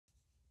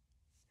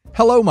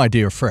Hello, my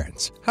dear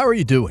friends. How are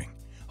you doing?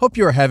 Hope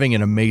you are having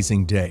an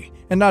amazing day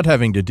and not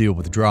having to deal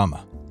with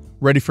drama.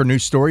 Ready for new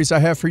stories I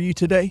have for you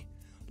today?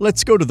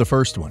 Let's go to the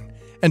first one.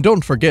 And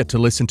don't forget to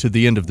listen to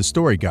the end of the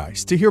story,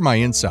 guys, to hear my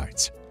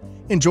insights.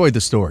 Enjoy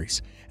the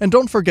stories, and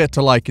don't forget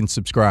to like and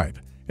subscribe.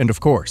 And of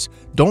course,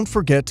 don't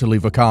forget to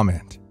leave a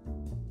comment.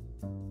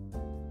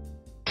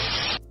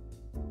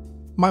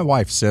 My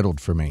wife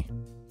settled for me.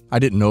 I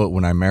didn't know it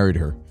when I married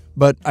her,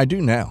 but I do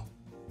now.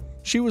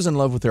 She was in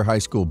love with her high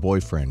school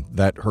boyfriend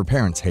that her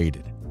parents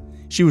hated.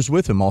 She was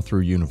with him all through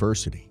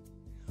university.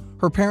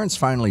 Her parents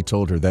finally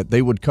told her that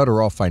they would cut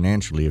her off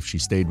financially if she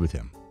stayed with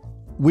him.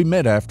 We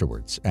met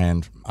afterwards,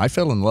 and I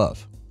fell in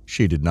love.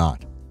 She did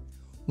not.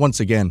 Once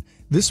again,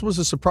 this was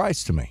a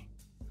surprise to me.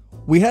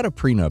 We had a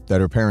prenup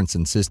that her parents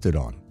insisted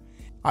on.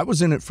 I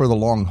was in it for the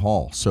long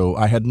haul, so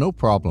I had no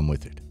problem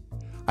with it.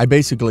 I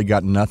basically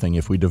got nothing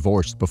if we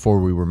divorced before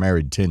we were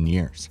married 10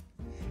 years.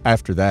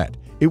 After that,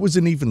 it was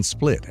an even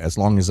split as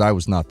long as I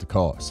was not the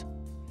cause.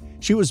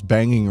 She was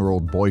banging her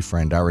old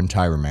boyfriend our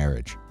entire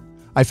marriage.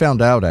 I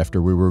found out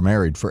after we were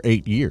married for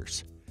 8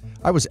 years.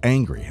 I was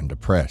angry and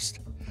depressed.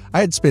 I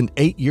had spent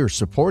 8 years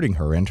supporting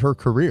her and her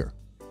career.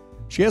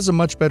 She has a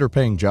much better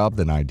paying job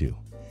than I do.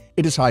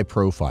 It is high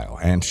profile,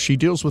 and she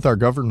deals with our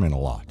government a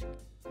lot.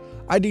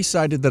 I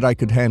decided that I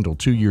could handle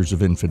 2 years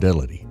of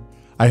infidelity.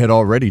 I had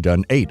already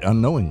done 8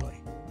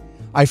 unknowingly.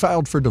 I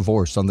filed for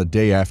divorce on the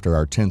day after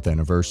our 10th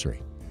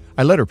anniversary.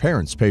 I let her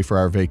parents pay for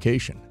our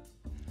vacation.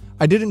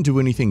 I didn't do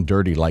anything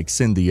dirty like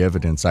send the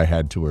evidence I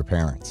had to her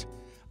parents.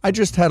 I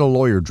just had a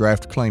lawyer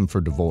draft claim for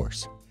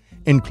divorce.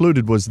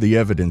 Included was the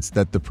evidence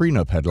that the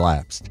prenup had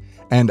lapsed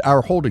and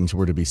our holdings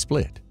were to be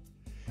split.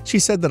 She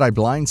said that I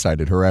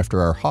blindsided her after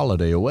our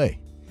holiday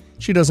away.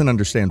 She doesn't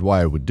understand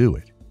why I would do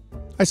it.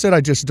 I said I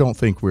just don't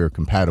think we're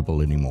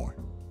compatible anymore.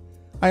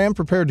 I am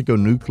prepared to go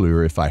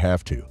nuclear if I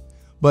have to,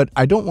 but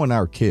I don't want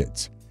our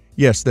kids.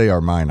 Yes, they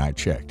are mine, I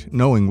checked,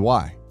 knowing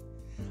why.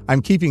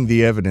 I'm keeping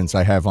the evidence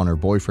I have on her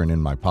boyfriend in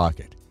my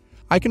pocket.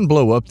 I can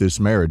blow up this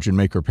marriage and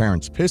make her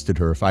parents pissed at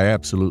her if I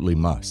absolutely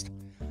must.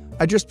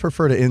 I just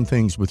prefer to end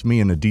things with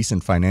me in a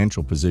decent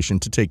financial position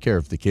to take care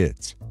of the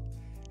kids.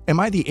 Am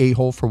I the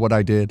a-hole for what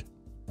I did?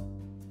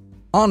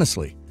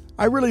 Honestly,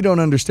 I really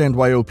don't understand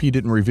why OP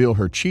didn't reveal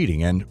her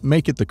cheating and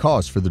make it the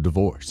cause for the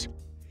divorce.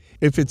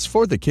 If it's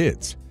for the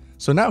kids,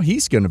 so now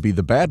he's going to be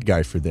the bad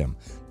guy for them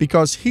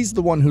because he's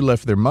the one who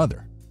left their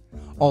mother.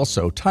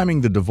 Also,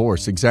 timing the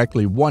divorce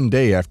exactly 1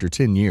 day after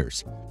 10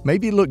 years may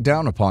be looked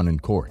down upon in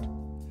court.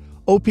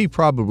 OP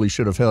probably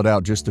should have held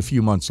out just a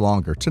few months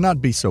longer to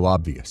not be so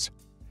obvious.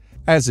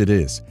 As it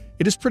is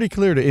pretty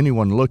clear to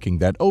anyone looking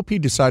that OP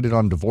decided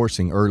on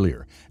divorcing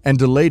earlier and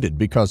delayed it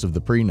because of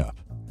the prenup.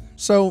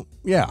 So,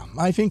 yeah,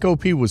 I think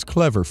OP was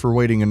clever for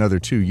waiting another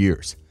 2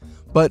 years,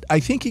 but I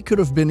think he could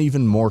have been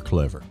even more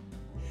clever.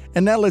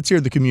 And now let's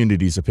hear the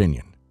community's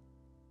opinion.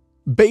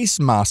 Base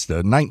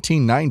Mazda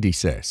 1990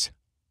 says,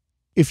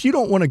 if you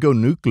don't want to go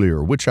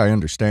nuclear, which I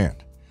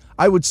understand,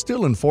 I would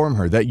still inform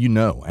her that you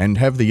know and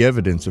have the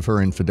evidence of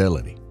her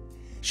infidelity.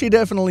 She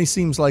definitely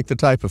seems like the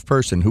type of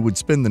person who would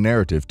spin the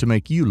narrative to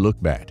make you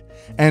look bad,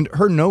 and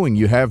her knowing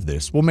you have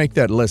this will make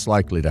that less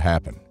likely to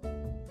happen.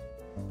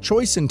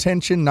 Choice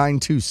Intention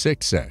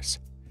 926 says,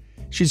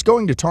 she's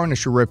going to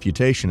tarnish your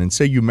reputation and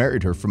say you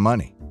married her for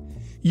money.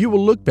 You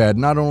will look bad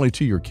not only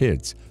to your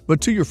kids,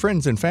 but to your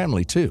friends and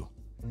family too.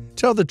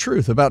 Tell the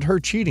truth about her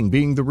cheating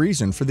being the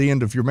reason for the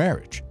end of your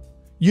marriage.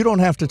 You don't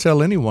have to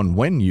tell anyone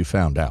when you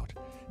found out.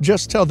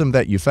 Just tell them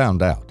that you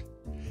found out.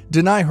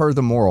 Deny her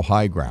the moral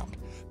high ground,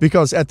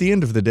 because at the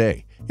end of the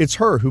day, it's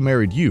her who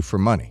married you for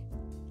money.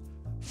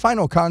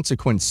 Final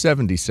Consequence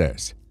 70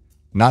 says,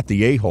 not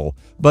the a-hole,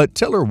 but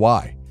tell her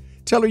why.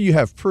 Tell her you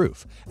have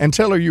proof, and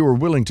tell her you are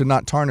willing to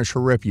not tarnish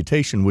her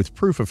reputation with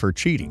proof of her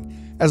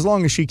cheating, as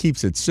long as she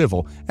keeps it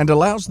civil and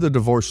allows the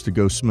divorce to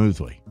go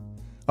smoothly.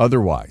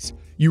 Otherwise,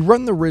 you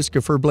run the risk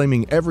of her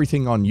blaming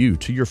everything on you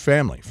to your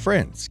family,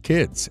 friends,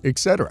 kids,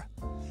 etc.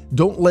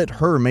 Don't let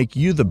her make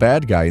you the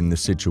bad guy in this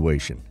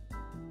situation.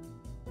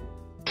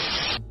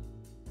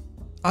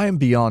 I am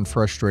beyond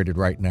frustrated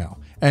right now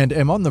and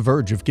am on the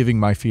verge of giving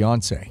my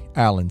fiancé,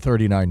 Alan,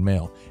 39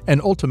 male,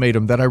 an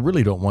ultimatum that I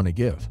really don't want to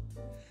give.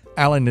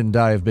 Alan and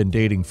I have been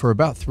dating for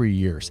about 3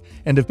 years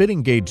and have been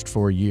engaged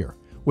for a year,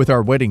 with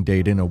our wedding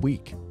date in a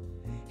week.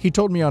 He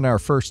told me on our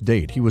first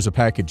date he was a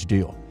package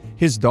deal.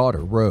 His daughter,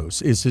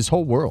 Rose, is his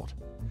whole world.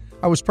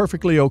 I was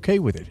perfectly okay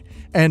with it,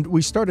 and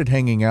we started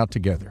hanging out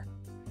together.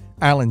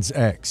 Alan's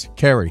ex,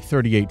 Carrie,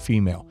 38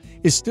 female,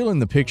 is still in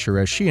the picture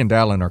as she and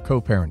Alan are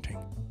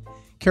co-parenting.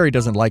 Carrie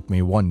doesn't like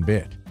me one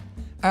bit.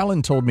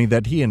 Alan told me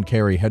that he and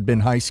Carrie had been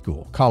high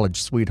school, college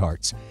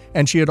sweethearts,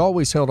 and she had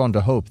always held on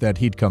to hope that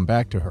he'd come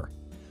back to her.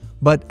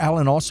 But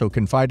Alan also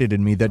confided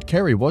in me that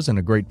Carrie wasn't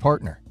a great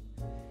partner.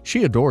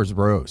 She adores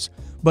Rose,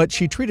 but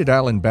she treated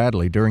Alan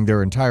badly during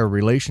their entire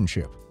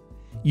relationship.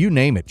 You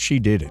name it, she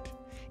did it.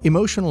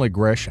 Emotional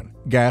aggression,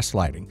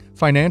 gaslighting,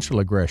 financial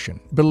aggression,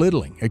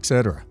 belittling,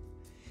 etc.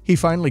 He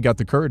finally got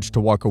the courage to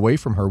walk away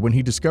from her when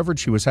he discovered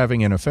she was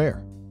having an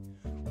affair.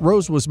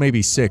 Rose was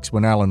maybe 6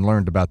 when Alan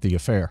learned about the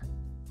affair.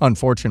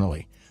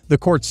 Unfortunately, the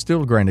court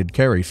still granted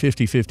Carrie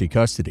 50-50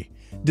 custody,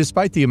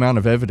 despite the amount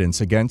of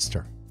evidence against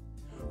her.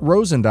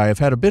 Rose and I have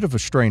had a bit of a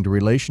strained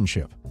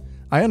relationship.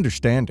 I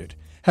understand it,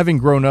 having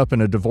grown up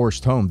in a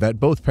divorced home that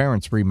both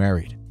parents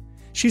remarried.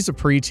 She's a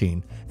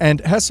preteen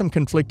and has some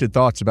conflicted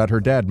thoughts about her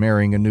dad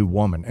marrying a new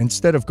woman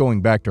instead of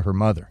going back to her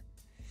mother.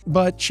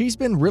 But she's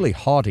been really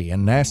haughty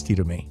and nasty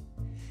to me.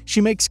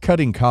 She makes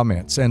cutting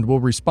comments and will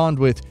respond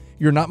with,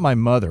 "You're not my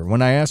mother,"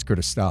 when I ask her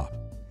to stop.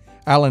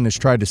 Alan has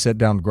tried to set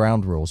down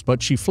ground rules,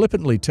 but she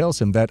flippantly tells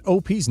him that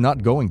OP's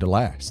not going to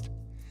last.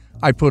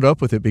 I put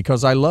up with it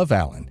because I love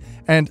Alan,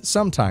 and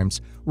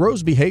sometimes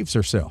Rose behaves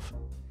herself.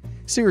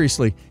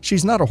 Seriously,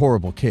 she's not a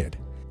horrible kid.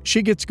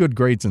 She gets good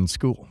grades in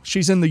school,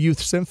 she's in the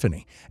youth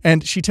symphony,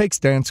 and she takes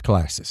dance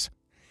classes.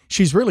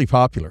 She's really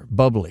popular,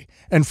 bubbly,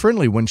 and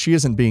friendly when she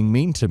isn't being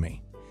mean to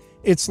me.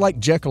 It's like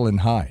Jekyll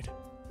and Hyde.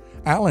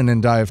 Alan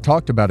and I have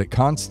talked about it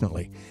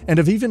constantly, and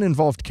have even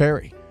involved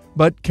Carrie,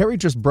 but Carrie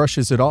just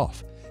brushes it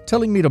off,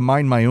 telling me to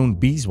mind my own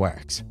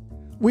beeswax.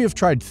 We have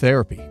tried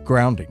therapy,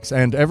 groundings,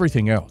 and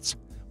everything else,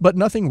 but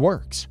nothing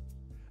works.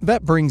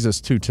 That brings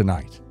us to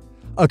tonight.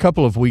 A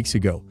couple of weeks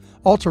ago,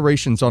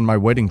 alterations on my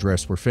wedding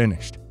dress were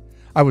finished.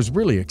 I was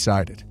really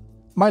excited.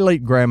 My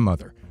late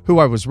grandmother, who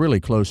I was really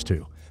close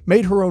to,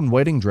 made her own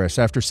wedding dress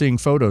after seeing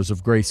photos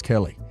of Grace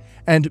Kelly,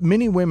 and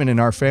many women in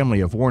our family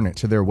have worn it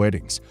to their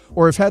weddings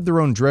or have had their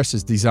own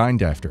dresses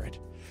designed after it.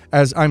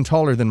 As I'm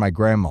taller than my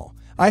grandma,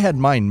 I had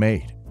mine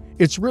made.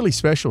 It's really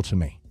special to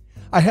me.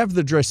 I have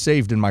the dress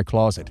saved in my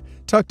closet,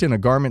 tucked in a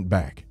garment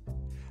bag.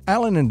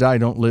 Alan and I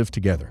don't live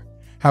together.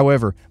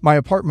 However, my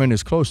apartment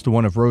is close to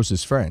one of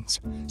Rose's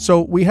friends,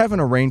 so we have an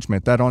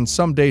arrangement that on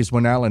some days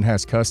when Alan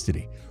has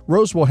custody,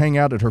 Rose will hang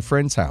out at her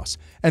friend's house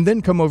and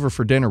then come over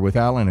for dinner with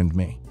Alan and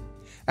me.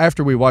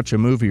 After we watch a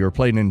movie or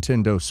play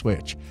Nintendo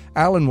Switch,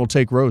 Alan will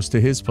take Rose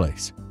to his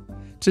place.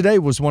 Today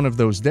was one of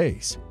those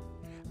days.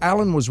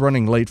 Alan was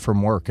running late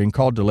from work and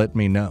called to let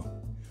me know.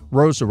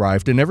 Rose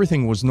arrived and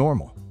everything was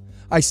normal.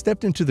 I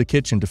stepped into the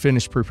kitchen to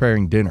finish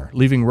preparing dinner,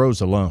 leaving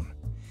Rose alone.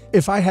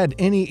 If I had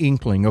any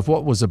inkling of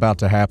what was about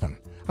to happen,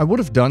 I would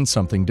have done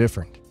something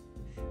different.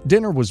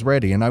 Dinner was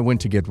ready and I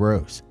went to get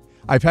Rose.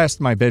 I passed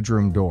my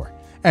bedroom door,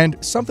 and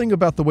something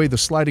about the way the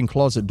sliding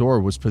closet door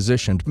was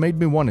positioned made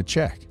me want to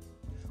check.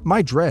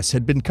 My dress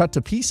had been cut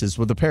to pieces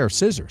with a pair of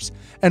scissors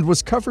and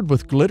was covered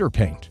with glitter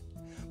paint.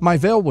 My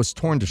veil was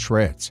torn to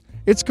shreds.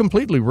 It's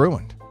completely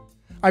ruined.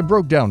 I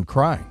broke down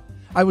crying.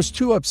 I was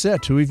too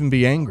upset to even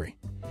be angry.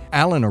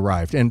 Alan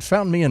arrived and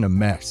found me in a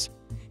mess.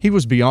 He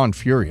was beyond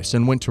furious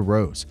and went to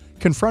Rose,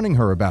 confronting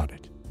her about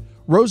it.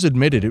 Rose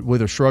admitted it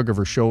with a shrug of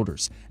her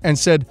shoulders and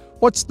said,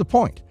 "What's the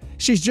point?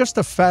 She's just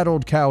a fat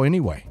old cow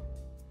anyway."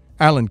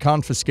 Alan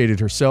confiscated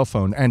her cell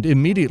phone and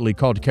immediately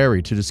called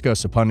Carrie to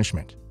discuss a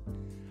punishment.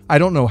 I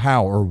don't know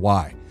how or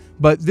why,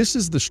 but this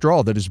is the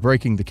straw that is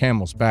breaking the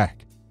camel's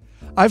back.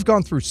 I've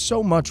gone through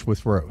so much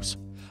with Rose.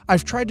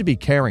 I've tried to be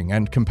caring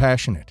and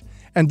compassionate,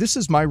 and this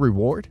is my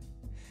reward?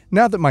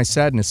 Now that my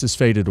sadness has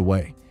faded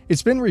away,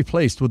 it's been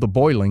replaced with a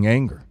boiling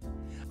anger.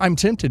 I'm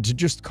tempted to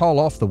just call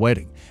off the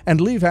wedding and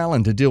leave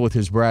Alan to deal with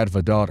his brat of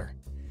a daughter.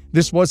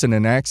 This wasn't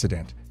an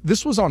accident.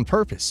 This was on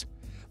purpose.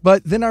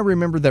 But then I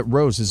remember that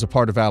Rose is a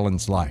part of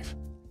Alan's life.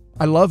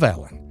 I love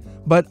Alan,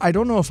 but I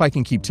don't know if I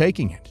can keep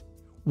taking it.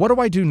 What do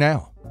I do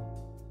now?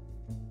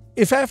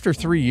 If after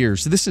 3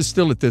 years this is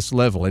still at this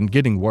level and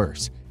getting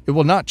worse, it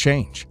will not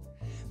change.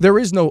 There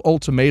is no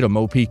ultimatum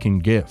OP can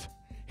give.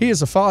 He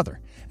is a father,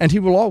 and he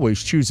will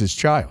always choose his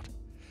child.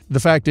 The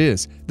fact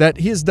is that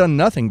he has done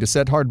nothing to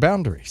set hard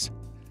boundaries.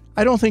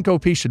 I don't think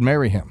OP should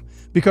marry him,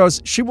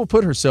 because she will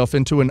put herself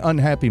into an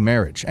unhappy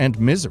marriage and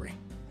misery.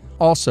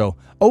 Also,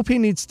 OP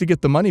needs to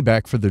get the money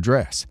back for the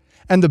dress,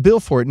 and the bill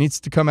for it needs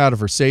to come out of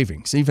her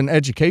savings, even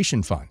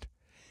education fund.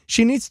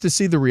 She needs to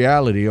see the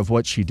reality of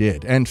what she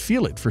did and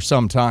feel it for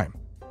some time.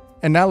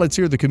 And now let's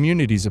hear the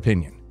community's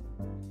opinion.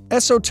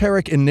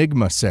 Esoteric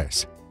Enigma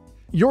says,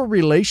 "Your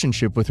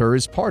relationship with her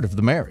is part of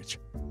the marriage.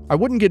 I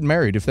wouldn't get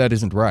married if that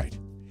isn't right.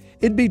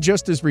 It'd be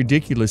just as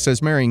ridiculous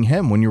as marrying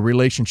him when your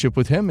relationship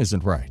with him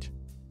isn't right."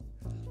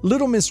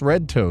 Little Miss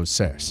Red Toes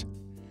says,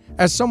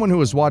 "As someone who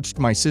has watched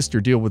my sister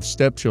deal with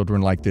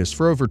stepchildren like this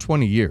for over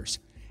 20 years,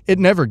 it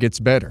never gets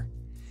better.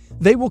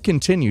 They will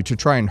continue to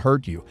try and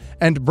hurt you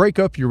and break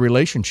up your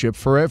relationship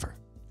forever.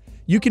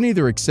 You can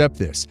either accept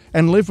this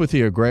and live with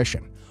the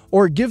aggression,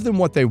 or give them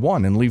what they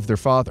want and leave their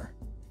father.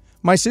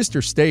 My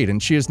sister stayed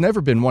and she has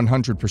never been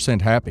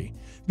 100% happy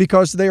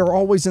because they are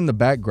always in the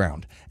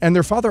background and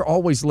their father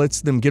always lets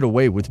them get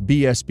away with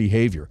BS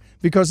behavior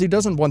because he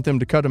doesn't want them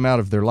to cut him out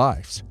of their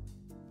lives."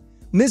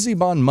 Mizzy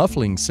Bon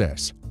Muffling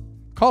says,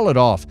 "Call it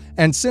off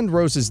and send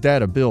Rose's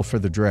dad a bill for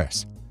the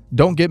dress.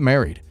 Don't get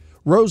married.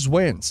 Rose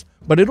wins,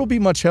 but it'll be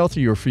much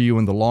healthier for you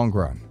in the long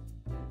run."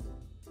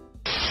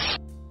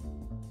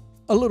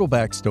 A little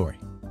backstory.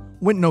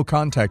 Went no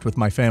contact with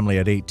my family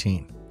at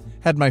 18.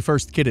 Had my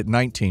first kid at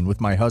 19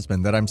 with my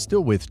husband that I'm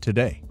still with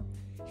today.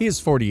 He is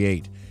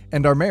 48,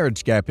 and our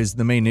marriage gap is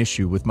the main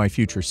issue with my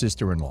future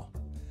sister-in-law.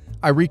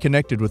 I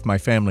reconnected with my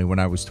family when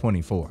I was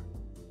 24.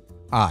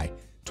 I,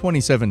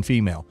 27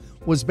 female,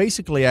 was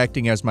basically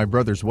acting as my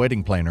brother's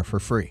wedding planner for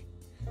free.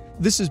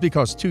 This is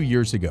because 2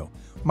 years ago,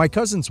 my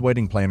cousin's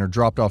wedding planner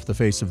dropped off the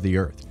face of the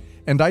earth,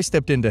 and I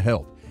stepped in to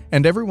help,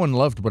 and everyone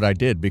loved what I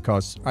did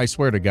because, I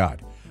swear to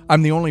God,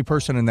 I'm the only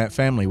person in that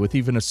family with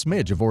even a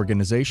smidge of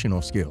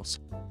organizational skills.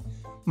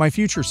 My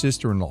future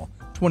sister-in-law,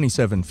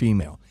 27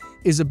 female,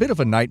 is a bit of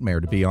a nightmare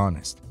to be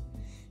honest.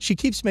 She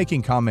keeps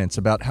making comments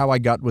about how I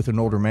got with an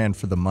older man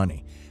for the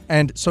money,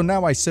 and so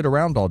now I sit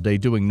around all day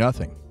doing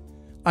nothing.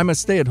 I'm a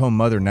stay-at-home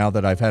mother now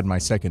that I've had my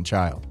second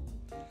child.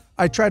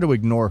 I try to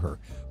ignore her,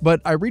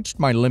 but I reached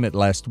my limit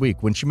last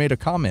week when she made a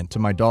comment to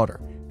my daughter,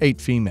 8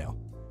 female.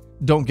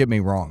 Don't get me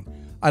wrong,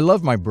 I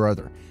love my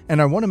brother,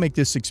 and I want to make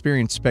this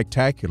experience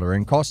spectacular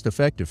and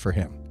cost-effective for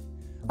him.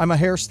 I'm a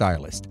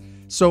hairstylist,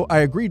 so I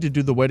agreed to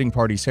do the wedding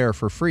party's hair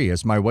for free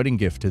as my wedding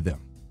gift to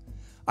them.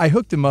 I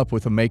hooked them up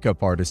with a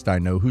makeup artist I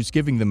know who's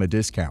giving them a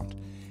discount,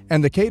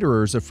 and the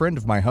caterer is a friend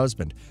of my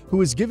husband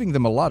who is giving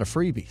them a lot of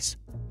freebies.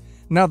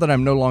 Now that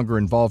I'm no longer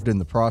involved in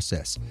the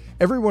process,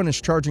 everyone is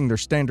charging their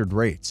standard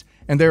rates,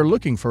 and they are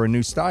looking for a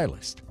new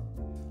stylist.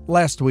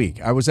 Last week,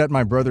 I was at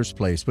my brother's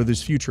place with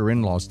his future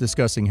in-laws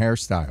discussing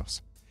hairstyles.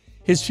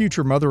 His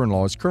future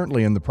mother-in-law is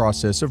currently in the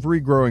process of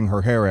regrowing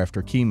her hair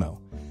after chemo,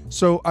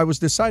 so I was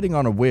deciding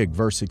on a wig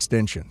versus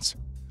extensions.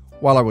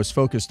 While I was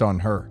focused on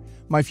her,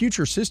 my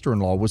future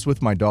sister-in-law was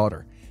with my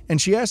daughter,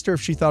 and she asked her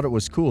if she thought it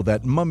was cool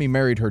that Mummy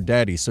married her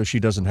daddy so she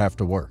doesn't have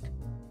to work.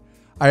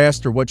 I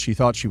asked her what she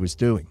thought she was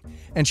doing,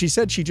 and she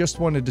said she just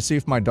wanted to see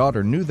if my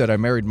daughter knew that I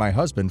married my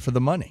husband for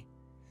the money.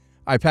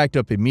 I packed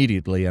up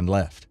immediately and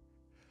left.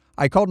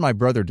 I called my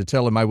brother to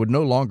tell him I would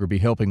no longer be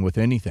helping with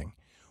anything,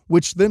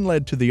 which then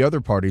led to the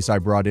other parties I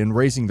brought in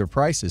raising their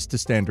prices to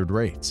standard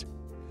rates.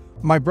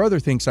 My brother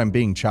thinks I'm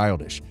being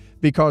childish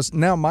because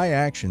now my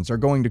actions are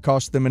going to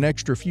cost them an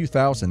extra few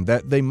thousand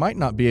that they might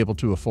not be able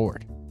to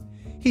afford.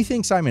 He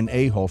thinks I'm an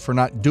a-hole for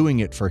not doing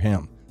it for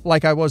him,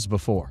 like I was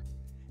before.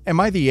 Am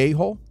I the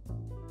a-hole?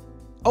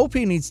 OP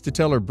needs to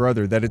tell her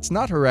brother that it's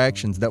not her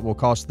actions that will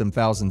cost them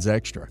thousands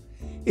extra.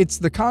 It's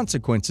the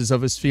consequences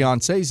of his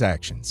fiancé's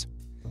actions.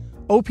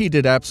 OP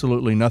did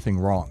absolutely nothing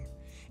wrong.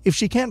 If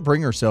she can't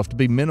bring herself to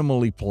be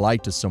minimally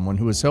polite to someone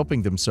who is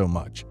helping them so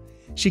much,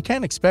 she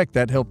can't expect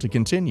that help to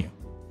continue.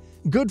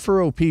 Good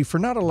for OP for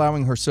not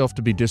allowing herself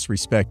to be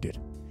disrespected.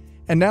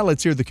 And now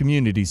let's hear the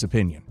community's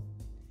opinion.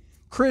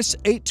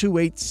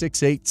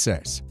 Chris82868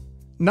 says,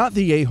 "Not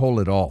the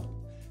a-hole at all.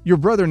 Your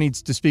brother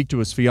needs to speak to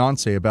his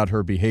fiancée about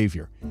her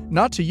behavior,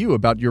 not to you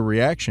about your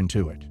reaction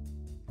to it."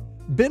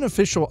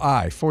 Beneficial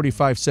I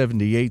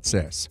 4578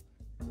 says,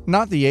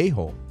 "Not the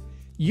a-hole.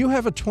 You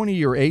have a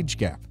 20-year age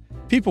gap.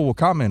 People will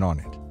comment on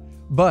it.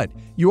 But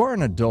you are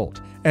an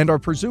adult and are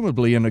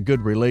presumably in a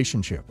good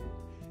relationship.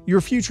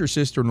 Your future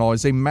sister-in-law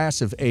is a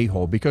massive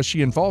a-hole because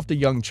she involved a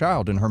young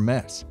child in her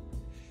mess.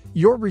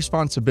 Your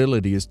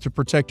responsibility is to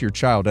protect your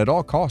child at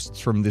all costs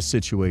from this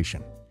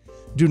situation.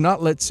 Do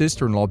not let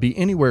sister-in-law be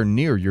anywhere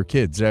near your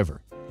kids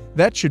ever.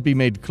 That should be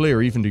made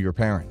clear even to your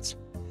parents.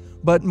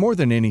 But more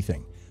than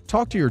anything,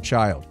 talk to your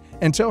child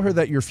and tell her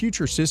that your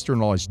future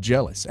sister-in-law is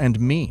jealous and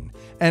mean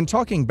and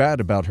talking bad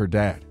about her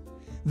dad.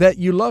 That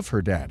you love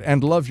her dad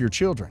and love your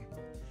children.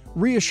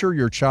 Reassure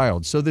your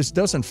child so this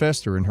doesn't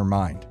fester in her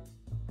mind."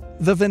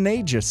 The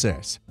Veneja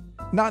says,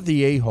 "Not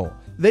the a-hole.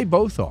 They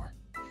both are.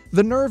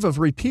 The nerve of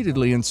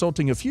repeatedly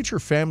insulting a future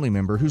family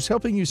member who's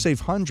helping you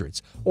save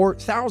hundreds or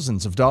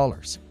thousands of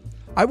dollars.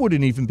 I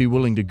wouldn't even be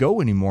willing to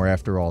go anymore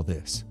after all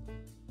this."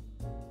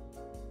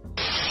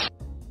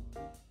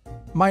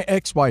 My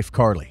ex-wife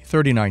Carly,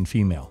 39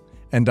 female,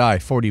 and I,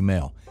 40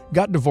 male,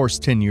 got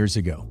divorced 10 years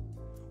ago.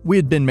 We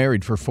had been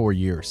married for 4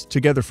 years,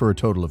 together for a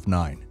total of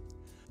 9.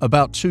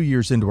 About 2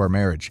 years into our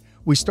marriage,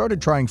 we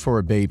started trying for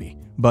a baby,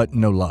 but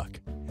no luck.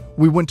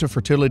 We went to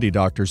fertility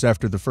doctors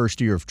after the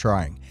first year of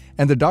trying,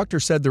 and the doctor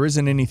said there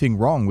isn't anything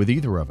wrong with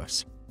either of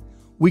us.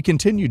 We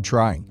continued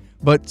trying,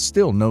 but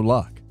still no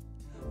luck.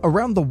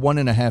 Around the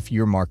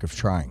 1.5-year mark of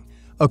trying,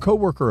 a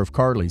coworker of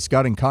Carly's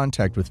got in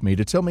contact with me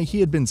to tell me he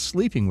had been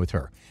sleeping with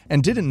her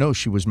and didn't know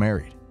she was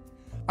married.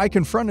 I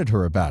confronted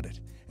her about it,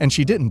 and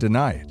she didn't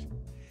deny it.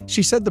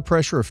 She said the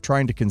pressure of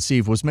trying to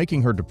conceive was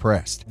making her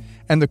depressed,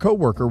 and the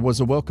coworker was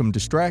a welcome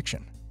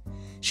distraction.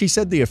 She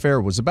said the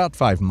affair was about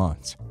 5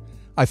 months.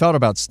 I thought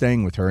about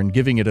staying with her and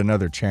giving it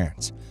another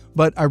chance,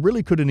 but I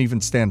really couldn't even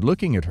stand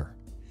looking at her.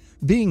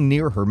 Being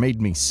near her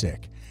made me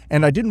sick,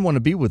 and I didn't want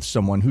to be with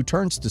someone who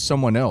turns to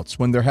someone else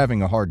when they're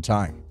having a hard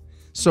time.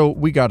 So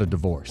we got a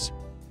divorce.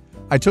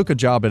 I took a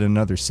job in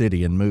another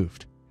city and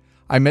moved.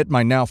 I met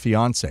my now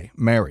fiancée,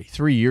 Mary,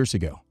 3 years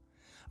ago.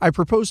 I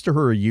proposed to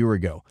her a year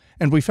ago,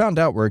 and we found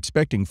out we're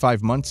expecting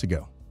 5 months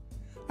ago.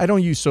 I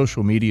don't use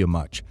social media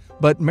much,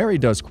 but Mary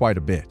does quite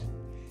a bit.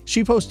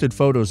 She posted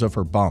photos of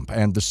her bump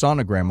and the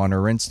sonogram on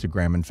her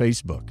Instagram and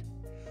Facebook.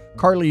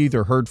 Carly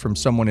either heard from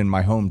someone in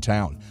my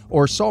hometown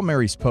or saw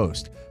Mary's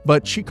post,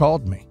 but she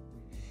called me.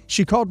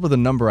 She called with a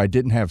number I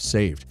didn't have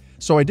saved,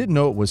 so I didn't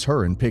know it was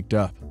her and picked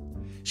up.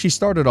 She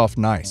started off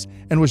nice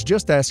and was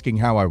just asking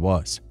how I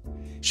was.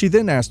 She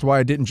then asked why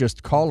I didn't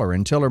just call her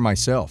and tell her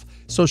myself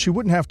so she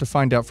wouldn't have to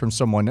find out from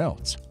someone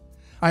else.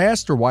 I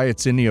asked her why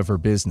it's any of her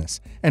business,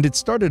 and it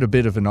started a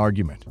bit of an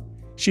argument.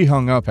 She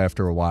hung up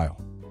after a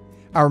while.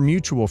 Our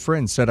mutual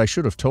friend said I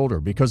should have told her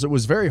because it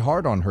was very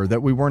hard on her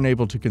that we weren't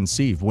able to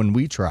conceive when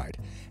we tried,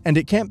 and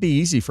it can't be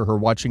easy for her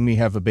watching me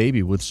have a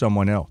baby with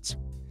someone else.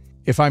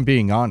 If I'm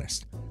being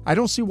honest, I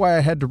don't see why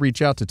I had to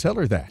reach out to tell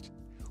her that.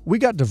 We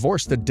got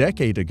divorced a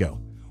decade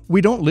ago. We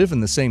don't live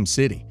in the same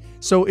city,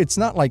 so it's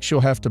not like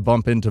she'll have to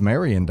bump into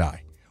Mary and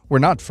I. We're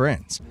not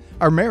friends.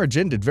 Our marriage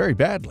ended very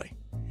badly.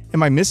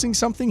 Am I missing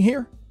something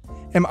here?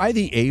 Am I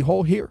the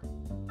a-hole here?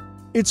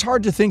 It's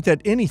hard to think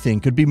that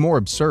anything could be more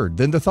absurd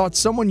than the thought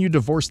someone you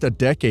divorced a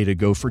decade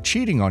ago for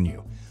cheating on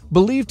you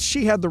believed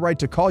she had the right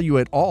to call you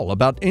at all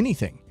about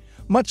anything,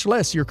 much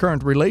less your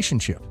current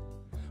relationship.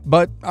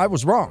 But I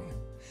was wrong,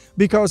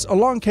 because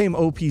along came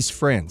OP's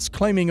friends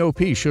claiming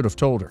OP should have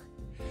told her.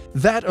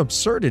 That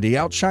absurdity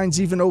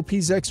outshines even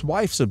OP's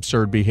ex-wife's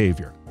absurd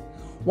behavior.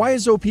 Why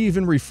is OP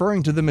even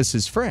referring to them as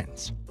his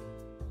friends?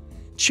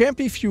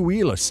 Champy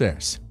Fuila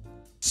says,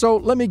 "So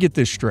let me get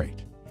this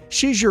straight.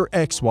 She's your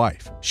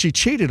ex-wife. She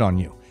cheated on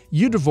you.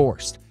 You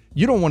divorced.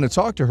 You don't want to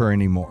talk to her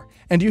anymore,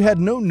 and you had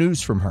no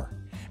news from her.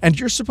 And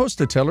you're supposed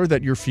to tell her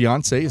that your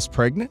fiancée is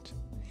pregnant?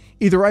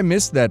 Either I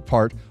missed that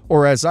part,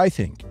 or as I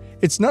think,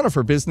 it's none of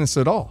her business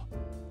at all.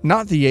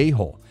 Not the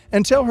a-hole,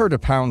 and tell her to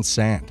pound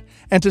sand,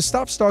 and to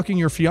stop stalking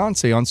your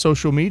fiancé on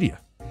social media.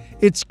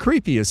 It's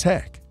creepy as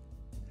heck."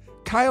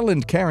 Kyle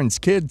and Karen's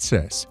kid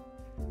says,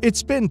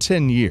 "It's been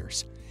 10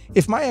 years.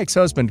 If my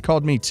ex-husband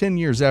called me 10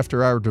 years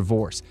after our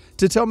divorce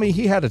to tell me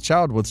he had a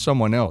child with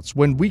someone else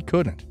when we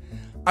couldn't,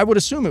 I would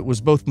assume it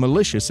was both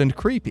malicious and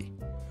creepy.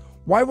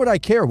 Why would I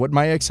care what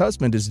my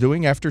ex-husband is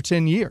doing after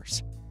 10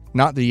 years?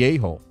 Not the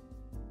a-hole."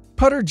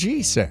 Putter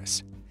G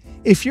says,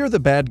 "If you're the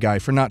bad guy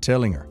for not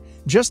telling her,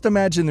 just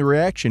imagine the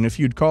reaction if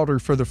you'd called her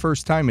for the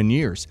first time in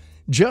years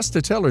just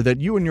to tell her that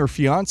you and your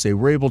fiancé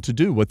were able to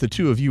do what the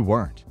two of you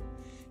weren't.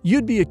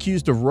 You'd be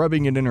accused of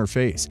rubbing it in her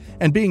face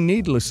and being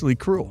needlessly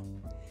cruel.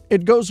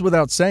 It goes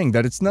without saying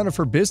that it's none of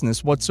her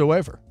business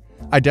whatsoever.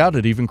 I doubt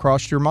it even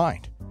crossed your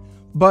mind.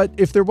 But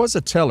if there was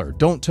a tell her,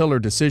 don't tell her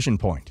decision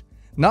point,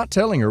 not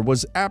telling her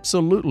was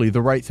absolutely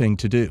the right thing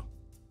to do.